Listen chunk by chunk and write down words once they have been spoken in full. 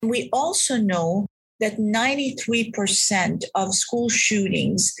We also know that 93% of school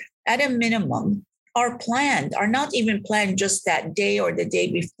shootings at a minimum are planned, are not even planned just that day or the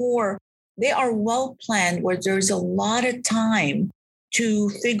day before. They are well planned where there's a lot of time to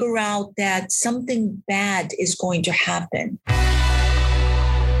figure out that something bad is going to happen.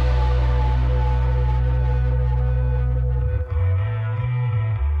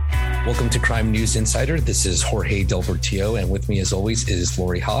 Welcome to Crime News Insider. This is Jorge Del Portillo, and with me as always is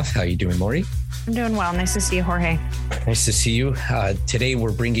Lori Hoff. How are you doing, Lori? I'm doing well. Nice to see you, Jorge. Nice to see you. Today,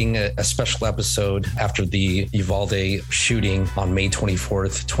 we're bringing a special episode after the Uvalde shooting on May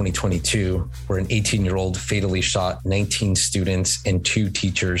 24th, 2022, where an 18-year-old fatally shot 19 students and 2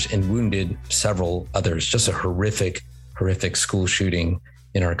 teachers and wounded several others. Just a horrific school shooting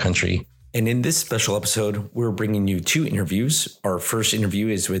in our country. And in this special episode, we're bringing you 2 interviews. Our first interview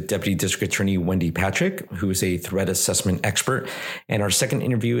is with Deputy District Attorney Wendy Patrick, who is a threat assessment expert. And our second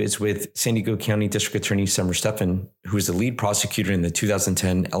interview is with San Diego County District Attorney Summer Stephan, who is the lead prosecutor in the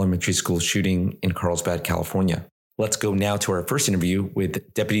 2010 elementary school shooting in Carlsbad, California. Let's go now to our first interview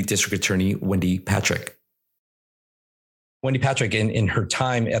with Deputy District Attorney Wendy Patrick. Wendy Patrick, in her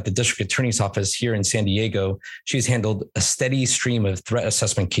time at the district attorney's office here in San Diego, she's handled a steady stream of threat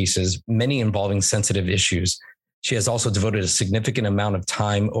assessment cases, many involving sensitive issues. She has also devoted a significant amount of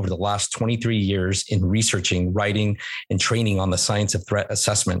time over the last 23 years in researching, writing, and training on the science of threat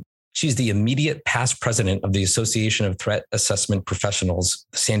assessment. She's the immediate past president of the Association of Threat Assessment Professionals,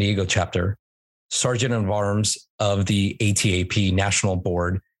 the San Diego chapter, sergeant of arms of the ATAP National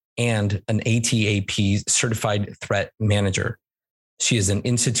Board, and an ATAP certified threat manager. She is an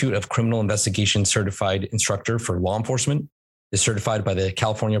Institute of Criminal Investigation certified instructor for law enforcement, is certified by the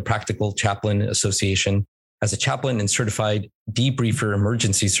California Practical Chaplain Association as a chaplain and certified debriefer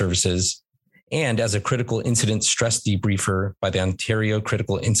emergency services, and as a critical incident stress debriefer by the Ontario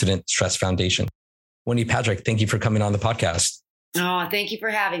Critical Incident Stress Foundation. Wendy Patrick, thank you for coming on the podcast. Oh, thank you for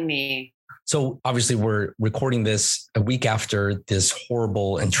having me. So obviously we're recording this a week after this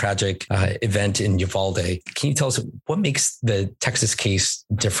horrible and tragic event in Uvalde. Can you tell us what makes the Texas case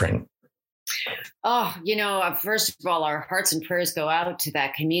different? Oh, first of all, our hearts and prayers go out to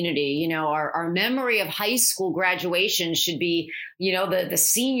that community. Our memory of high school graduation should be, the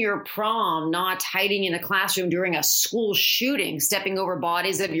senior prom, not hiding in a classroom during a school shooting, stepping over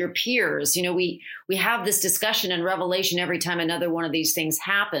bodies of your peers. We have this discussion and revelation every time another one of these things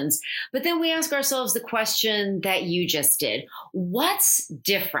happens. But then we ask ourselves the question that you just did. What's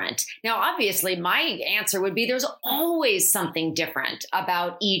different? Now, obviously, my answer would be there's always something different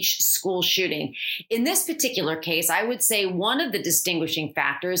about each school shooting. In this particular case, I would say one of the distinguishing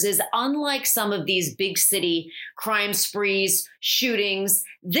factors is unlike some of these big city crime sprees, shootings,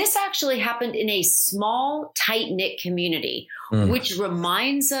 this actually happened in a small, tight-knit community, which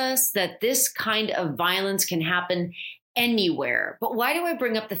reminds us that this kind of violence can happen anywhere. But why do I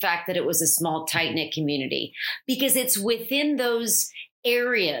bring up the fact that it was a small, tight-knit community? Because it's within those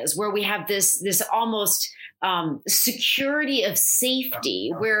areas where we have this almost security of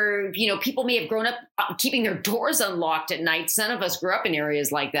safety where, people may have grown up keeping their doors unlocked at night. Some of us grew up in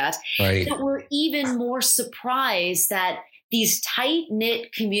areas like that. Right. But we're even more surprised that these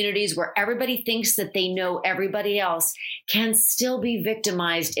tight-knit communities where everybody thinks that they know everybody else can still be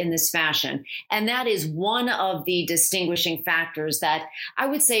victimized in this fashion. And that is one of the distinguishing factors that I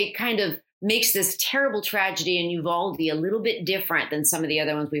would say kind of makes this terrible tragedy in Uvalde a little bit different than some of the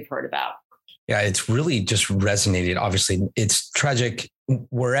other ones we've heard about. Yeah, it's really just resonated. Obviously, it's tragic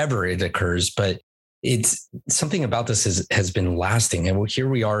wherever it occurs, but it's something about this has been lasting. And here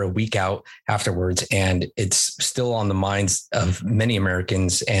we are a week out afterwards, and it's still on the minds of many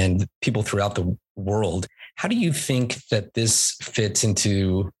Americans and people throughout the world. How do you think that this fits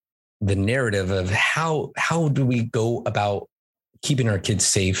into the narrative of how do we go about keeping our kids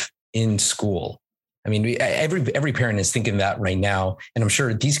safe in school? I mean, every parent is thinking that right now. And I'm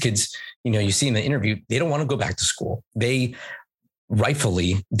sure these kids, you see in the interview, they don't want to go back to school. They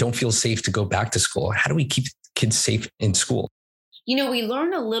rightfully don't feel safe to go back to school. How do we keep kids safe in school? We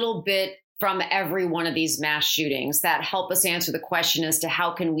learn a little bit from every one of these mass shootings that help us answer the question as to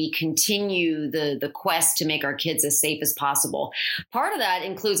how can we continue the quest to make our kids as safe as possible. Part of that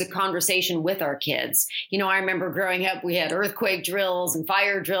includes a conversation with our kids. I remember growing up, we had earthquake drills and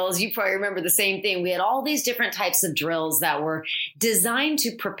fire drills. You probably remember the same thing. We had all these different types of drills that were designed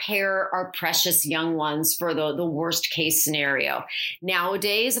to prepare our precious young ones for the worst case scenario.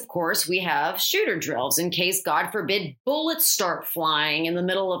 Nowadays, of course, we have shooter drills in case, God forbid, bullets start flying in the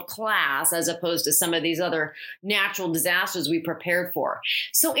middle of class, as opposed to some of these other natural disasters we prepared for.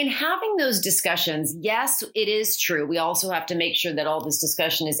 So in having those discussions, yes, it is true. We also have to make sure that all this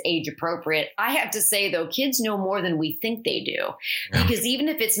discussion is age appropriate. I have to say, though, kids know more than we think they do, because even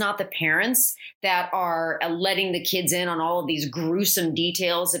if it's not the parents that are letting the kids in on all of these gruesome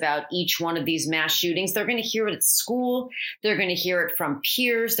details about each one of these mass shootings, they're going to hear it at school. They're going to hear it from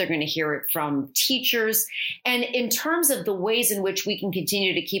peers. They're going to hear it from teachers. And in terms of the ways in which we can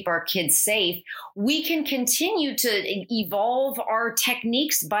continue to keep our kids safe, we can continue to evolve our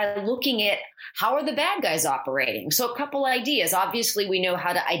techniques by looking at how are the bad guys operating. So a couple ideas. Obviously, we know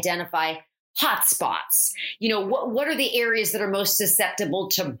how to identify hotspots. What are the areas that are most susceptible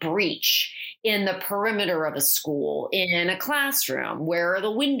to breach in the perimeter of a school, in a classroom? Where are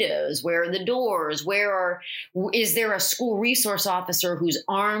the windows? Where are the doors? Is there a school resource officer who's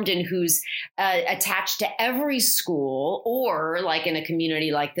armed and who's attached to every school? Or like in a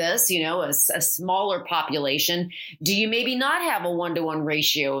community like this, a smaller population, do you maybe not have a 1-to-1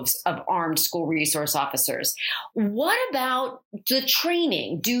 ratio of armed school resource officers? What about the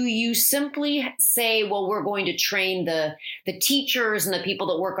training? Do you simply say, well, we're going to train the teachers and the people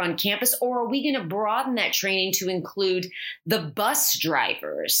that work on campus, or are we going to broaden that training to include the bus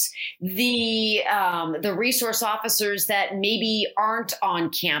drivers, the resource officers that maybe aren't on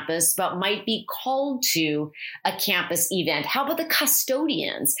campus but might be called to a campus event? How about the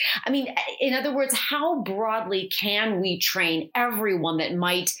custodians? I mean, in other words, how broadly can we train everyone that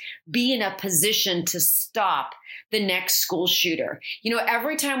might be in a position to stop the next school shooter?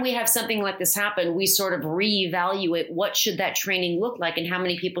 Every time we have something like this happen, we sort of reevaluate what should that training look like and how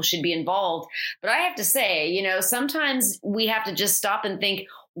many people should be involved. But I have to say, sometimes we have to just stop and think,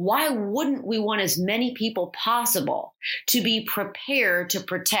 why wouldn't we want as many people possible to be prepared to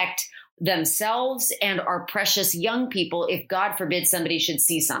protect themselves and our precious young people if, God forbid, somebody should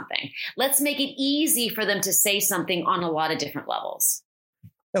see something? Let's make it easy for them to say something on a lot of different levels.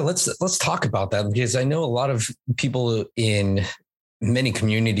 Yeah, let's talk about that, because I know a lot of people in many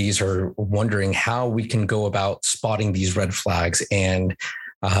communities are wondering how we can go about spotting these red flags. And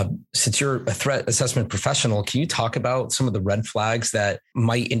since you're a threat assessment professional, can you talk about some of the red flags that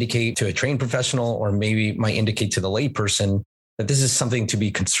might indicate to a trained professional, or maybe might indicate to the layperson, that this is something to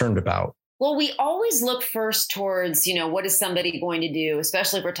be concerned about? Well, we always look first towards, what is somebody going to do,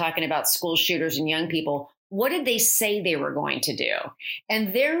 especially if we're talking about school shooters and young people. What did they say they were going to do?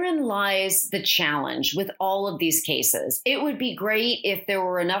 And therein lies the challenge with all of these cases. It would be great if there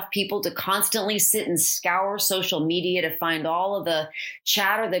were enough people to constantly sit and scour social media to find all of the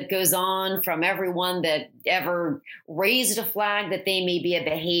chatter that goes on from everyone that ever raised a flag that they may be a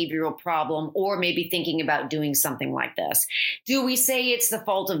behavioral problem or maybe thinking about doing something like this. Do we say it's the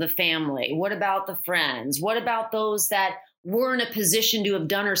fault of the family? What about the friends? What about those that were in a position to have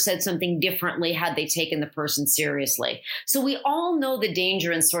done or said something differently had they taken the person seriously? So we all know the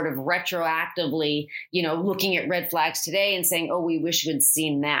danger in sort of retroactively, looking at red flags today and saying, oh, we wish we'd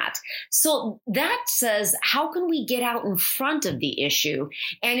seen that. So that says, how can we get out in front of the issue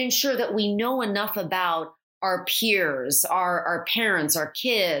and ensure that we know enough about our peers, our parents, our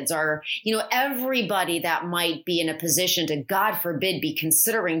kids, everybody that might be in a position to, God forbid, be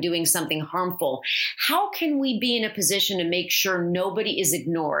considering doing something harmful? How can we be in a position to make sure nobody is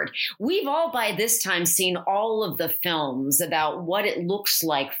ignored? We've all by this time seen all of the films about what it looks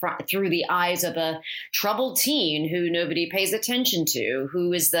like through the eyes of a troubled teen who nobody pays attention to,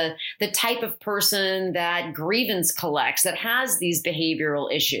 who is the type of person that grievance collects, that has these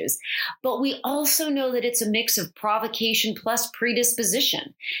behavioral issues. But we also know that it's a mix of provocation plus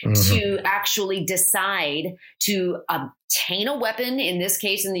predisposition to actually decide to obtain a weapon, in this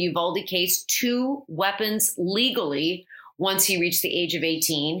case, in the Uvalde case, 2 weapons legally once he reached the age of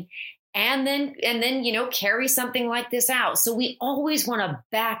 18. And then, carry something like this out. So we always want to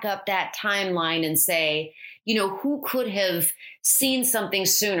back up that timeline and say, who could have seen something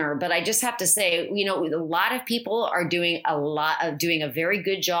sooner? But I just have to say, a lot of people are doing a very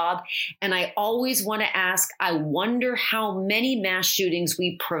good job. And I always want to ask, I wonder how many mass shootings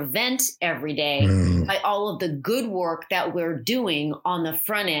we prevent every day by all of the good work that we're doing on the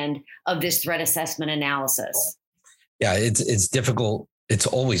front end of this threat assessment analysis. Yeah, it's difficult. It's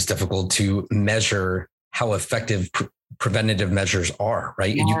always difficult to measure how effective preventative measures are,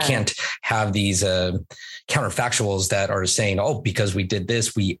 right? Yeah. And you can't have these counterfactuals that are saying, oh, because we did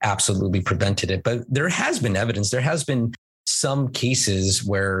this, we absolutely prevented it. But there has been evidence. There has been some cases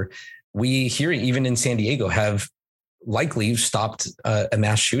where we here, even in San Diego, have likely stopped a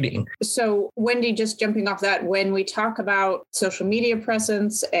mass shooting. So, Wendy, just jumping off that, when we talk about social media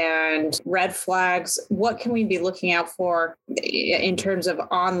presence and red flags, what can we be looking out for in terms of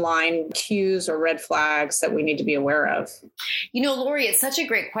online cues or red flags that we need to be aware of? You know, Lori, it's such a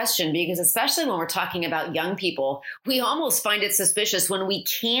great question because especially when we're talking about young people, we almost find it suspicious when we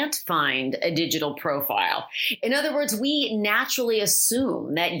can't find a digital profile. In other words, we naturally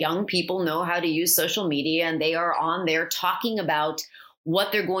assume that young people know how to use social media and they are on there talking about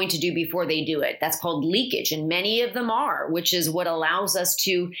what they're going to do before they do it. That's called leakage. And many of them are, which is what allows us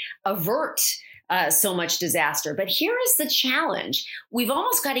to avert so much disaster. But here is the challenge. We've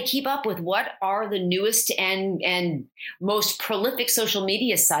almost got to keep up with what are the newest and most prolific social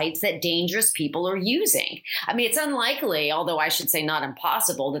media sites that dangerous people are using. I mean, it's unlikely, although I should say not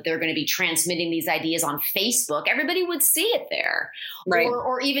impossible, that they're going to be transmitting these ideas on Facebook. Everybody would see it there, right?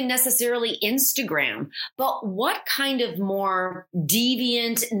 Or even necessarily Instagram. But what kind of more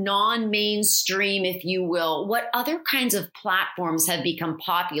deviant, non-mainstream, if you will, what other kinds of platforms have become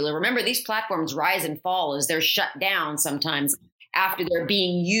popular? Remember, these platforms rise and fall as they're shut down sometimes after they're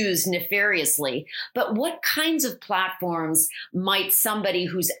being used nefariously. But what kinds of platforms might somebody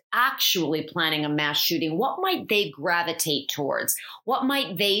who's actually planning a mass shooting, what might they gravitate towards? What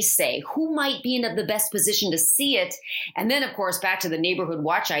might they say? Who might be in the best position to see it? And then, of course, back to the neighborhood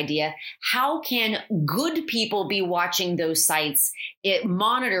watch idea, how can good people be watching those sites,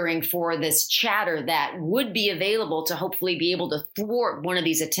 monitoring for this chatter that would be available to hopefully be able to thwart one of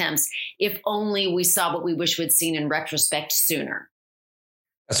these attempts if only we saw what we wish we'd seen in retrospect sooner?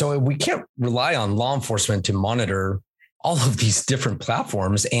 So we can't rely on law enforcement to monitor all of these different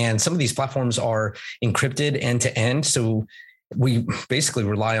platforms. And some of these platforms are encrypted end to end. So we basically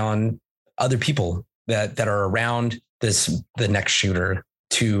rely on other people that are around the next shooter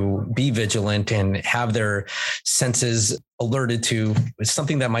to be vigilant and have their senses alerted to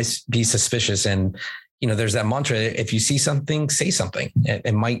something that might be suspicious. And, you know, there's that mantra, if you see something, say something.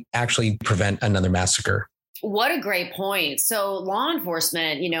 It might actually prevent another massacre. What a great point. So law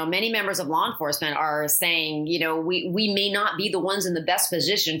enforcement, you know, many members of law enforcement are saying, you know, we may not be the ones in the best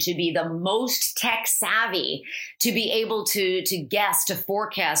position to be the most tech savvy, to be able to guess, to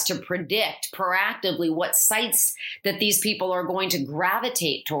forecast, to predict proactively what sites that these people are going to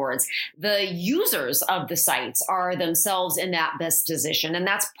gravitate towards. The users of the sites are themselves in that best position. And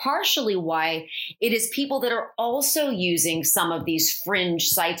that's partially why it is people that are also using some of these fringe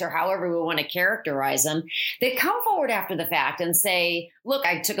sites, or however we want to characterize them, they come forward after the fact and say, look,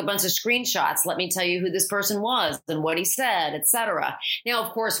 I took a bunch of screenshots. Let me tell you who this person was and what he said, etc. Now,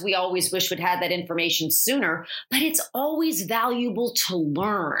 of course, we always wish we'd had that information sooner, but it's always valuable to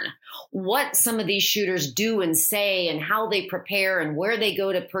learn what some of these shooters do and say and how they prepare and where they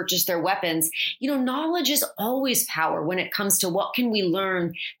go to purchase their weapons. You know, knowledge is always power when it comes to what can we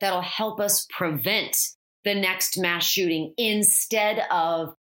learn that'll help us prevent the next mass shooting instead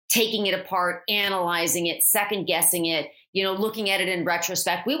of taking it apart, analyzing it, second guessing it, you know, looking at it in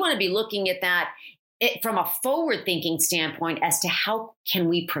retrospect. We want to be looking at that from a forward thinking standpoint as to how can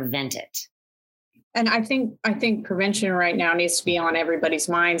we prevent it. And I think prevention right now needs to be on everybody's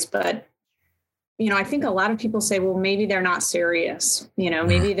minds. But, you know, I think a lot of people say, well, maybe they're not serious. You know,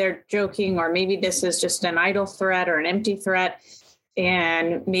 maybe they're joking, or maybe this is just an idle threat or an empty threat.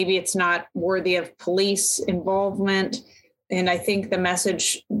 And maybe it's not worthy of police involvement. And I think the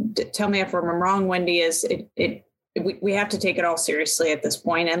message, tell me if I'm wrong, Wendy, is we have to take it all seriously at this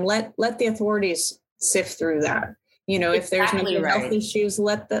point and let the authorities sift through that. You know, if there's mental health issues,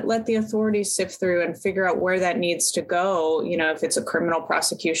 let the authorities sift through and figure out where that needs to go. You know, if it's a criminal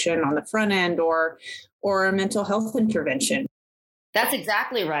prosecution on the front end or a mental health intervention. That's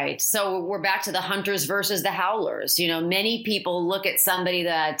exactly right. So we're back to the hunters versus the howlers. You know, many people look at somebody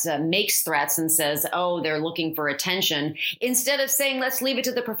that makes threats and says, oh, they're looking for attention, instead of saying, let's leave it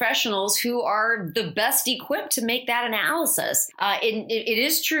to the professionals who are the best equipped to make that analysis. It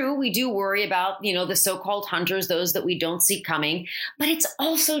is true. We do worry about, you know, the so-called hunters, those that we don't see coming. But it's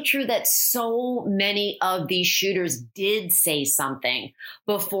also true that so many of these shooters did say something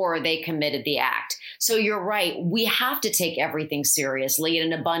before they committed the act. So you're right. We have to take everything seriously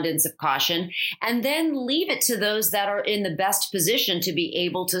in an abundance of caution, and then leave it to those that are in the best position to be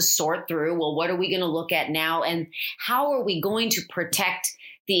able to sort through, well, what are we going to look at now? And how are we going to protect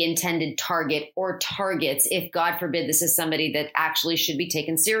the intended target or targets if, God forbid, this is somebody that actually should be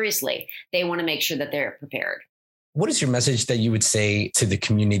taken seriously? They want to make sure that they're prepared. What is your message that you would say to the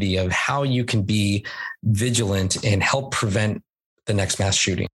community of how you can be vigilant and help prevent the next mass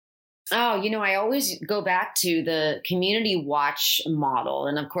shooting? Oh, I always go back to the community watch model.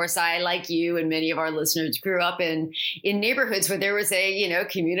 And of course, I, like you and many of our listeners, grew up in neighborhoods where there was a,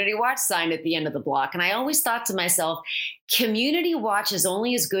 community watch sign at the end of the block. And I always thought to myself, community watch is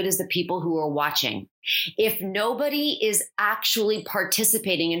only as good as the people who are watching. If nobody is actually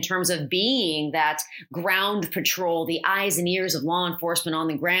participating in terms of being that ground patrol, the eyes and ears of law enforcement on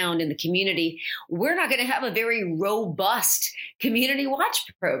the ground in the community, we're not going to have a very robust community watch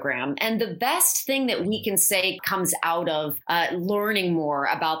program. And the best thing that we can say comes out of learning more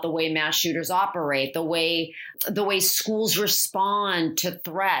about the way mass shooters operate, the way schools respond to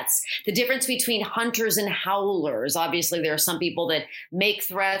threats, the difference between hunters and howlers. Obviously, there are some people that make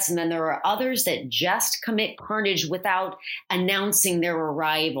threats, and then there are others that just commit carnage without announcing their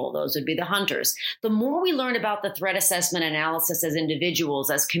arrival. Those would be the hunters. The more we learn about the threat assessment analysis as individuals,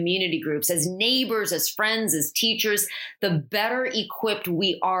 as community groups, as neighbors, as friends, as teachers, the better equipped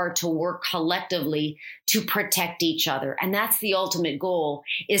we are to work collectively to protect each other. And that's the ultimate goal,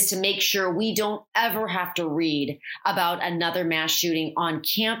 is to make sure we don't ever have to read about another mass shooting on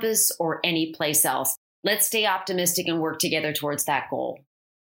campus or any place else. Let's stay optimistic and work together towards that goal.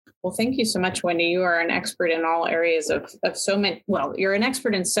 Well, thank you so much, Wendy. You are an expert in all areas of so many. Well, you're an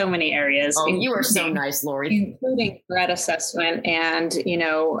expert in so many areas. Oh, you are so nice, Lori. Including threat assessment and,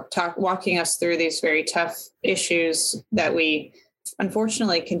 walking us through these very tough issues that we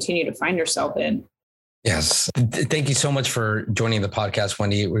unfortunately continue to find ourselves in. Yes. Thank you so much for joining the podcast,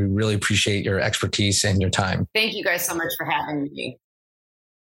 Wendy. We really appreciate your expertise and your time. Thank you guys so much for having me.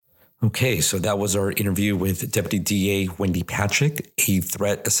 Okay, so that was our interview with Deputy DA Wendy Patrick, a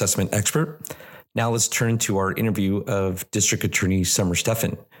threat assessment expert. Now let's turn to our interview of District Attorney Summer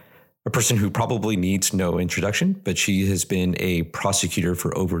Stephan, a person who probably needs no introduction, but she has been a prosecutor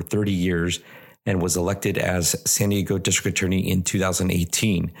for over 30 years and was elected as San Diego District Attorney in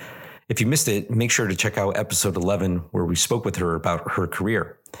 2018. If you missed it, make sure to check out episode 11, where we spoke with her about her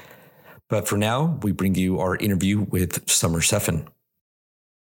career. But for now, we bring you our interview with Summer Stephan.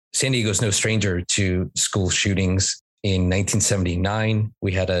 San Diego is no stranger to school shootings. In 1979,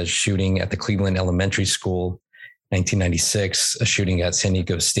 we had a shooting at the Cleveland Elementary School. 1996, a shooting at San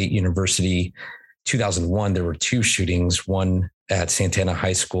Diego State University. 2001, there were two shootings, one at Santana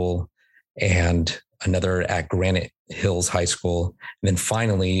High School and another at Granite Hills High School. And then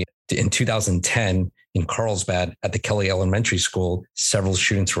finally, in 2010, in Carlsbad at the Kelly Elementary School, several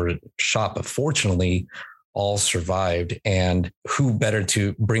students were shot, but fortunately, all survived. And who better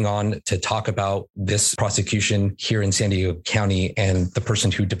to bring on to talk about this prosecution here in San Diego County, and the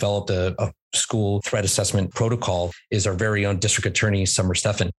person who developed a school threat assessment protocol is our very own District Attorney, Summer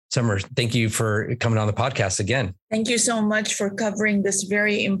Stephan. Summer, thank you for coming on the podcast again. Thank you so much for covering this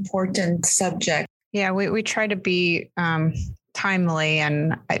very important subject. Yeah, we try to be timely,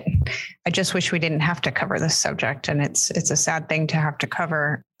 and I just wish we didn't have to cover this subject. And it's a sad thing to have to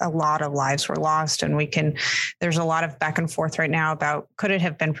cover. A lot of lives were lost, and there's a lot of back and forth right now about could it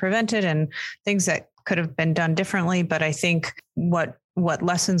have been prevented and things that could have been done differently. But I think what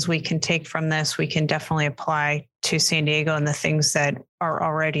lessons we can take from this, we can definitely apply to San Diego and the things that are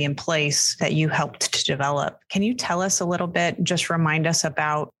already in place that you helped to develop. Can you tell us a little bit, just remind us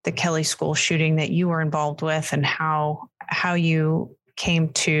about the Kelly School shooting that you were involved with and how you came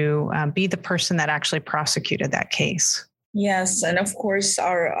to be the person that actually prosecuted that case? Yes. And of course,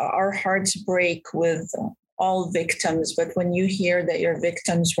 our hearts break with all victims. But when you hear that your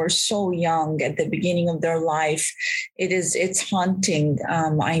victims were so young at the beginning of their life, it's haunting.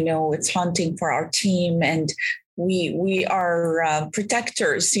 I know it's haunting for our team, and we are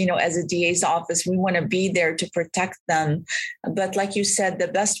protectors, as a DA's office. We want to be there to protect them. But like you said, the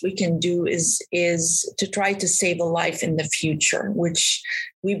best we can do is to try to save a life in the future, which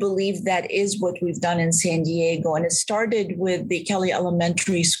we believe that is what we've done in San Diego. And it started with the Kelly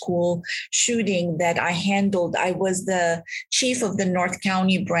Elementary School shooting that I handled. I was the chief of the North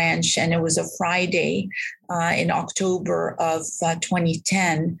County branch, and it was a Friday in October of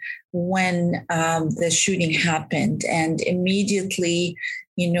 2010 when the shooting happened. And immediately,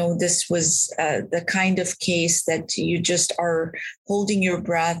 this was the kind of case that you just are holding your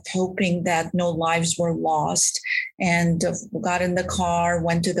breath, hoping that no lives were lost. And got in the car,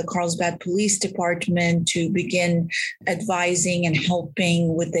 went to the Carlsbad Police Department to begin advising and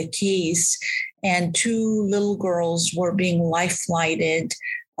helping with the case. And two little girls were being life-flighted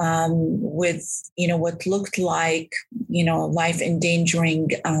with, what looked like, life-endangering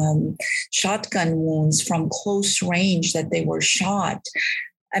shotgun wounds from close range that they were shot.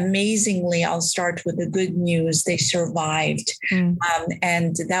 Amazingly, I'll start with the good news. They survived.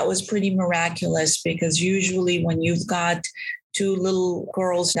 And that was pretty miraculous, because usually when you've got two little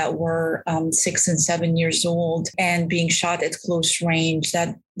girls that were 6 and 7 years old and being shot at close range.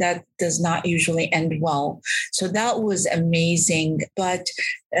 That does not usually end well. So that was amazing. But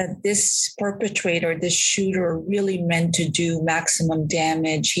this perpetrator, this shooter, really meant to do maximum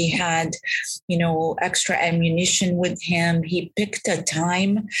damage. He had, extra ammunition with him. He picked a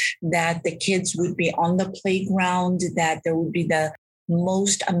time that the kids would be on the playground, that there would be the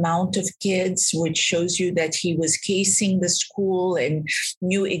most amount of kids, which shows you that he was casing the school and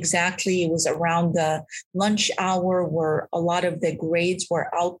knew exactly it was around the lunch hour where a lot of the grades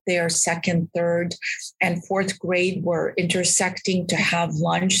were out there. 2nd, 3rd, and 4th grade were intersecting to have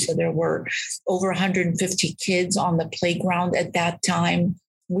lunch. So there were over 150 kids on the playground at that time.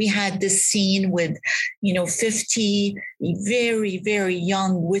 We had this scene with, 50 very, very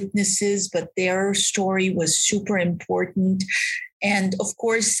young witnesses, but their story was super important. And of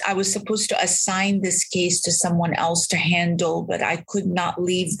course, I was supposed to assign this case to someone else to handle, but I could not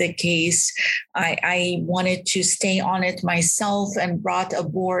leave the case. I wanted to stay on it myself and brought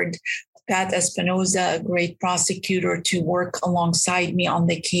aboard Pat Espinoza, a great prosecutor, to work alongside me on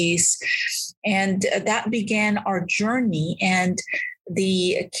the case. And that began our journey. And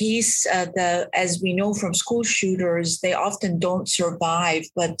the case, as we know from school shooters, they often don't survive,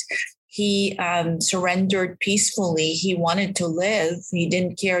 but he surrendered peacefully. He wanted to live. He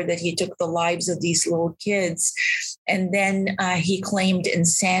didn't care that he took the lives of these little kids. And then he claimed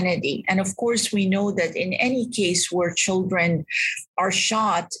insanity. And of course, we know that in any case where children are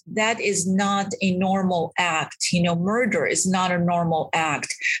shot, that is not a normal act. Murder is not a normal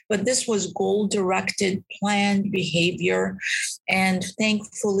act. But this was goal-directed, planned behavior. And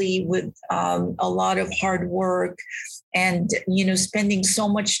thankfully, with a lot of hard work, and, spending so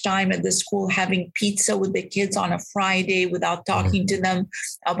much time at the school, having pizza with the kids on a Friday without talking to them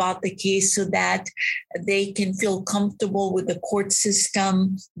about the case so that they can feel comfortable with the court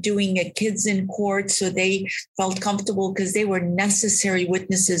system, doing a kids in court. So they felt comfortable because they were necessary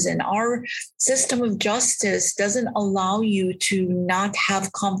witnesses. And our system of justice doesn't allow you to not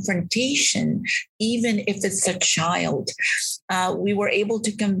have confrontation, even if it's a child. We were able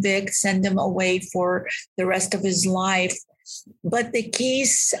to convict, send him away for the rest of his life. But the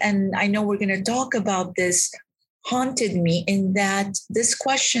case, and I know we're going to talk about this, haunted me in that this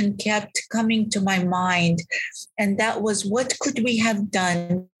question kept coming to my mind. And that was, what could we have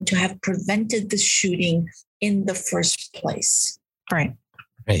done to have prevented the shooting in the first place? Right.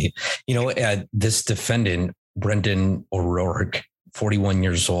 Right. This defendant, Brendan O'Rourke, 41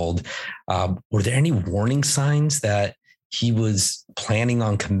 years old, were there any warning signs that he was planning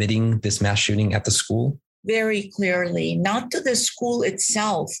on committing this mass shooting at the school? Very clearly, not to the school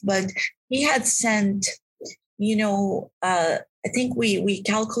itself, but he had sent, I think we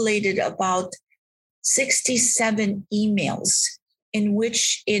calculated about 67 emails in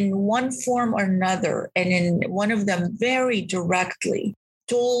which in one form or another, and in one of them very directly,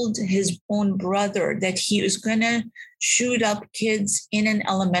 told his own brother that he was going to shoot up kids in an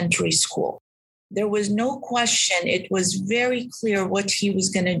elementary school. There was no question. It was very clear what he was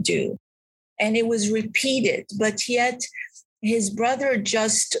going to do. And it was repeated, but yet his brother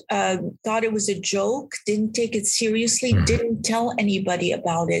just thought it was a joke, didn't take it seriously, didn't tell anybody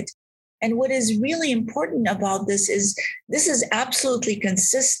about it. And what is really important about this is absolutely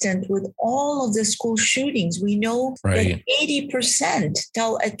consistent with all of the school shootings. We know that 80%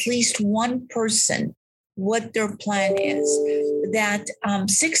 tell at least one person what their plan is, that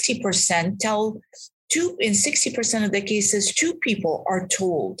 60% tell in 60% of the cases, 2 people are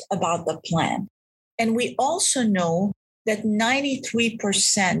told about the plan. And we also know that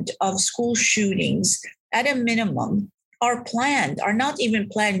 93% of school shootings, at a minimum, are planned, are not even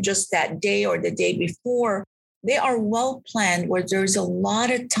planned just that day or the day before. They are well planned, where there's a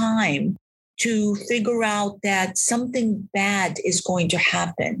lot of time to figure out that something bad is going to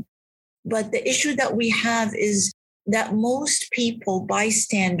happen. But the issue that we have is that most people,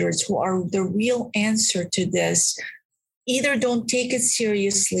 bystanders, who are the real answer to this, either don't take it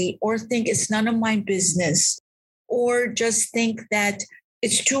seriously or think it's none of my business, or just think that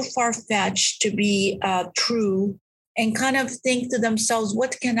it's too far-fetched to be true, and kind of think to themselves,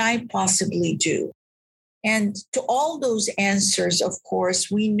 what can I possibly do? And to all those answers, of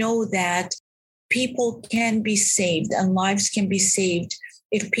course, we know that people can be saved and lives can be saved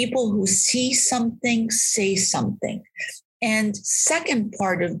if people who see something say something. And second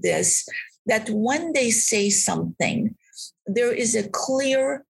part of this, that when they say something, there is a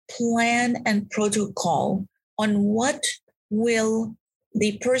clear plan and protocol on what will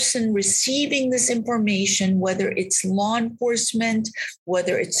the person receiving this information, whether it's law enforcement,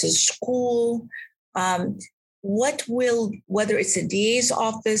 whether it's a school, whether it's a DA's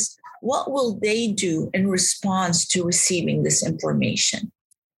office, what will they do in response to receiving this information?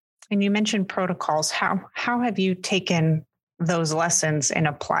 And you mentioned protocols. How have you taken those lessons and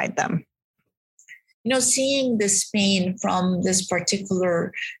applied them? Seeing this pain from this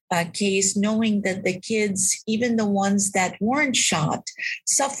particular case, knowing that the kids, even the ones that weren't shot,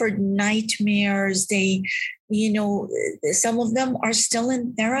 suffered nightmares. They, some of them are still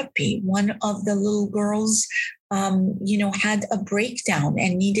in therapy. One of the little girls, had a breakdown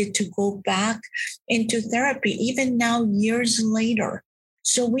and needed to go back into therapy, even now, years later.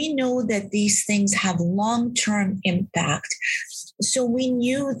 So we know that these things have long-term impact. So we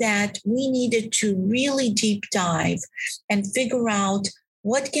knew that we needed to really deep dive and figure out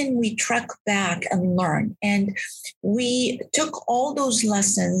what can we track back and learn. And we took all those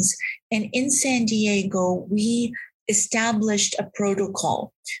lessons, and in San Diego, we established a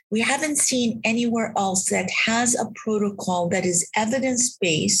protocol. We haven't seen anywhere else that has a protocol that is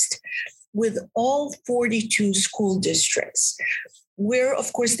evidence-based with all 42 school districts. We're,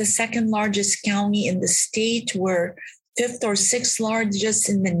 of course, the second largest county in the state. We're fifth or sixth largest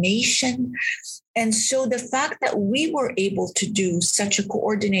in the nation. And so the fact that we were able to do such a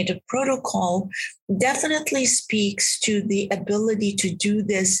coordinated protocol definitely speaks to the ability to do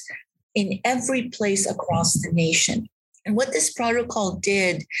this in every place across the nation. And what this protocol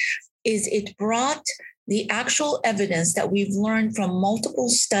did is it brought the actual evidence that we've learned from multiple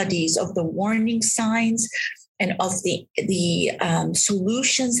studies of the warning signs and of the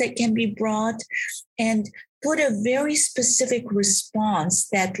solutions that can be brought, and put a very specific response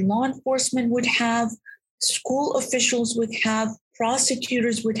that law enforcement would have, school officials would have,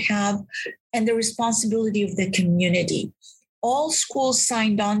 prosecutors would have, and the responsibility of the community. All schools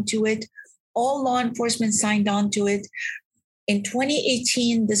signed on to it. All law enforcement signed on to it. In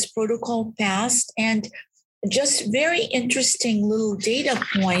 2018, this protocol passed. And just very interesting little data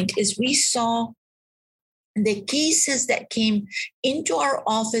point is we saw the cases that came into our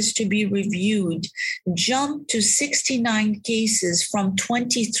office to be reviewed jumped to 69 cases from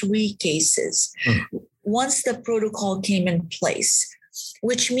 23 cases once the protocol came in place,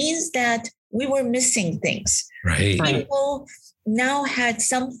 which means that we were missing things. Right. People now had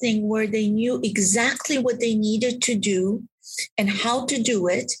something where they knew exactly what they needed to do and how to do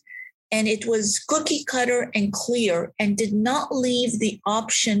it. And it was cookie cutter and clear, and did not leave the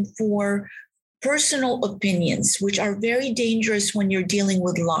option for personal opinions, which are very dangerous when you're dealing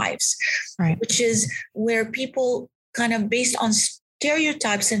with lives, right? Which is where people kind of based on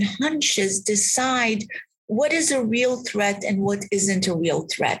stereotypes and hunches decide what is a real threat and what isn't a real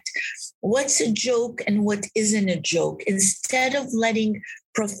threat, what's a joke and what isn't a joke, instead of letting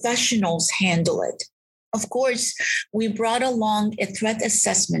professionals handle it. Of course, we brought along a threat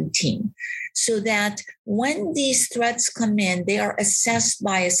assessment team so that when these threats come in, they are assessed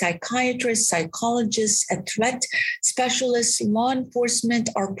by a psychiatrist, psychologist, a threat specialist, law enforcement,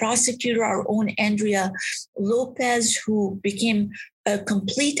 our prosecutor, our own Andrea Lopez, who became a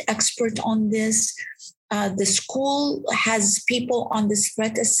complete expert on this. The school has people on this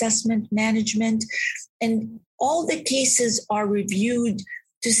threat assessment management, and all the cases are reviewed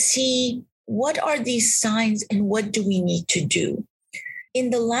to see what are these signs and what do we need to do.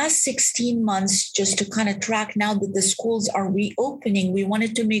 In the last 16 months, just to kind of track now that the schools are reopening, we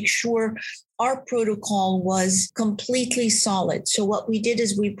wanted to make sure our protocol was completely solid. So what we did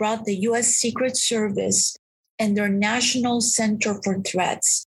is we brought the U.S. Secret Service and their National Center for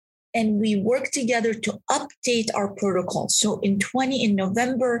Threats, and we worked together to update our protocol. So in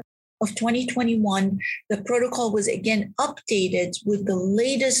November of 2021, the protocol was again updated with the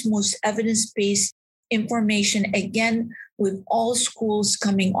latest, most evidence-based information, again, with all schools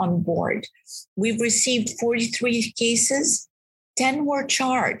coming on board. We've received 43 cases, 10 were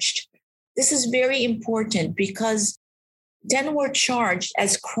charged. This is very important because 10 were charged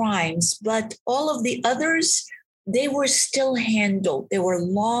as crimes, but all of the others, they were still handled. They were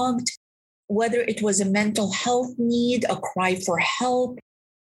logged, whether it was a mental health need, a cry for help.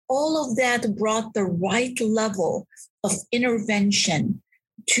 All of that brought the right level of intervention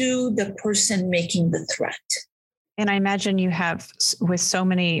to the person making the threat. And I imagine you have with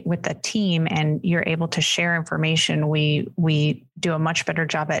the team, and you're able to share information. We do a much better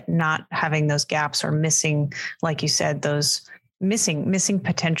job at not having those gaps or missing, like you said, those missing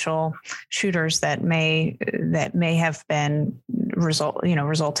potential shooters that may have been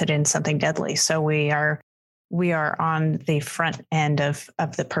resulted in something deadly. So we are we are on the front end of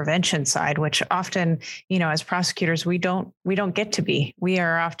the prevention side, which often, as prosecutors, we don't get to be. We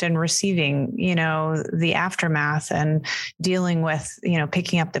are often receiving, the aftermath and dealing with,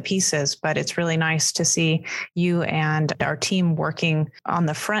 picking up the pieces. But it's really nice to see you and our team working on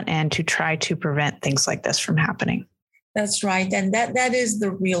the front end to try to prevent things like this from happening. That's right. And that is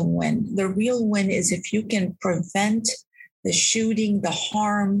the real win. The real win is if you can prevent the shooting, the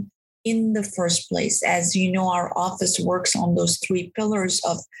harm in the first place. As you know, our office works on those 3 pillars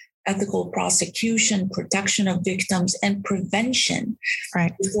of ethical prosecution, protection of victims, and prevention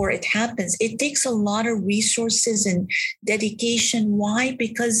before it happens. It takes a lot of resources and dedication. Why?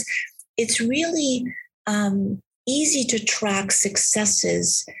 Because it's really easy to track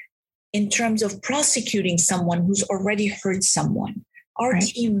successes in terms of prosecuting someone who's already hurt someone. Our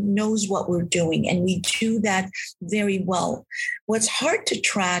team knows what we're doing, and we do that very well. What's hard to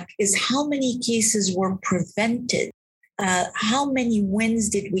track is how many cases were prevented. How many wins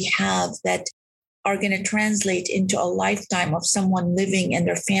did we have that are going to translate into a lifetime of someone living and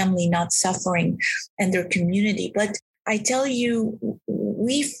their family not suffering and their community? But I tell you,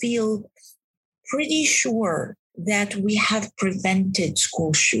 we feel pretty sure that we have prevented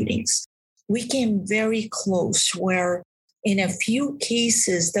school shootings. We came very close where in a few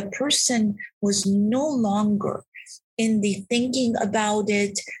cases, the person was no longer in the thinking about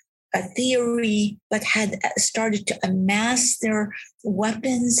it, a theory, but had started to amass their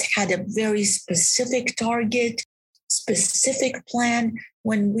weapons, had a very specific target, specific plan.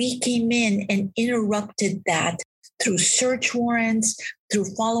 When we came in and interrupted that through search warrants,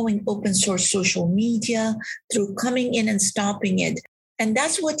 through following open source social media, through coming in and stopping it. And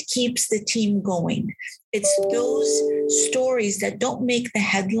that's what keeps the team going. It's those stories that don't make the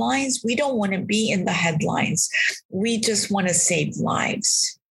headlines. We don't want to be in the headlines. We just want to save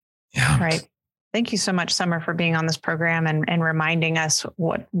lives. Yeah. Right. Thank you so much, Summer, for being on this program and reminding us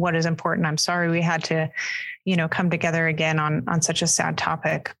what is important. I'm sorry we had to, come together again on such a sad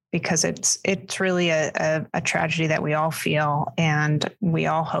topic, because it's really a tragedy that we all feel, and we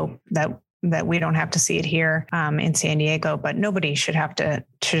all hope that we don't have to see it here in San Diego, but nobody should have to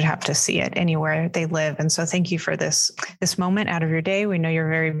see it anywhere they live. And so thank you for this moment out of your day. We know you're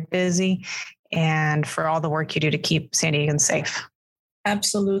very busy, and for all the work you do to keep San Diegans safe.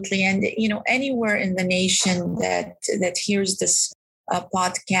 Absolutely. And, anywhere in the nation that hears this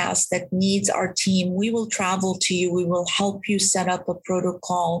podcast that needs our team, we will travel to you. We will help you set up a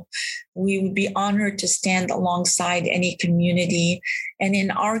protocol. We would be honored to stand alongside any community. And in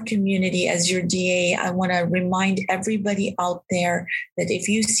our community, as your DA, I want to remind everybody out there that if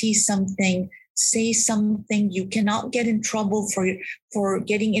you see something, say something. You cannot get in trouble for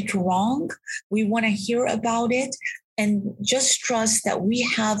getting it wrong. We want to hear about it. And just trust that we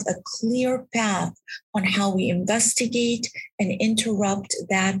have a clear path on how we investigate and interrupt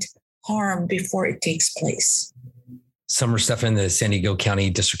that harm before it takes place. Summer Stephan, the San Diego County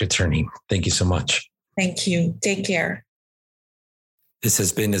District Attorney. Thank you so much. Thank you. Take care. This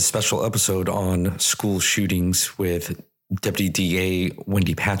has been a special episode on school shootings with Deputy DA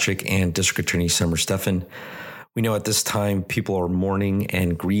Wendy Patrick and District Attorney Summer Stephan. We know at this time people are mourning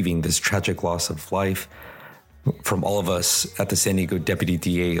and grieving this tragic loss of life. From all of us at the San Diego Deputy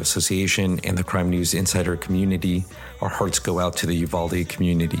DA Association and the Crime News Insider community, our hearts go out to the Uvalde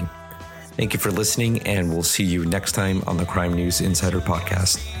community. Thank you for listening, and we'll see you next time on the Crime News Insider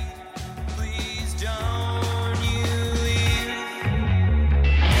podcast.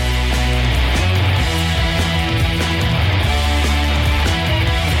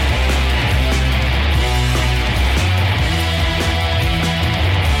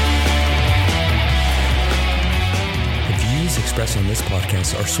 Expressed on this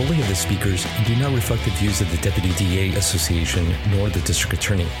podcast are solely of the speakers and do not reflect the views of the Deputy DA Association nor the District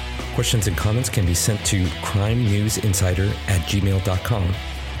Attorney. Questions and comments can be sent to crimenewsinsider@gmail.com.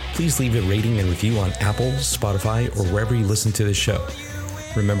 Please leave a rating and review on Apple, Spotify, or wherever you listen to this show.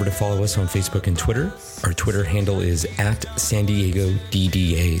 Remember to follow us on Facebook and Twitter. Our Twitter handle is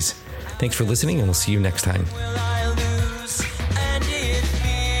 @SanDiegoDDAs. Thanks for listening, and we'll see you next time.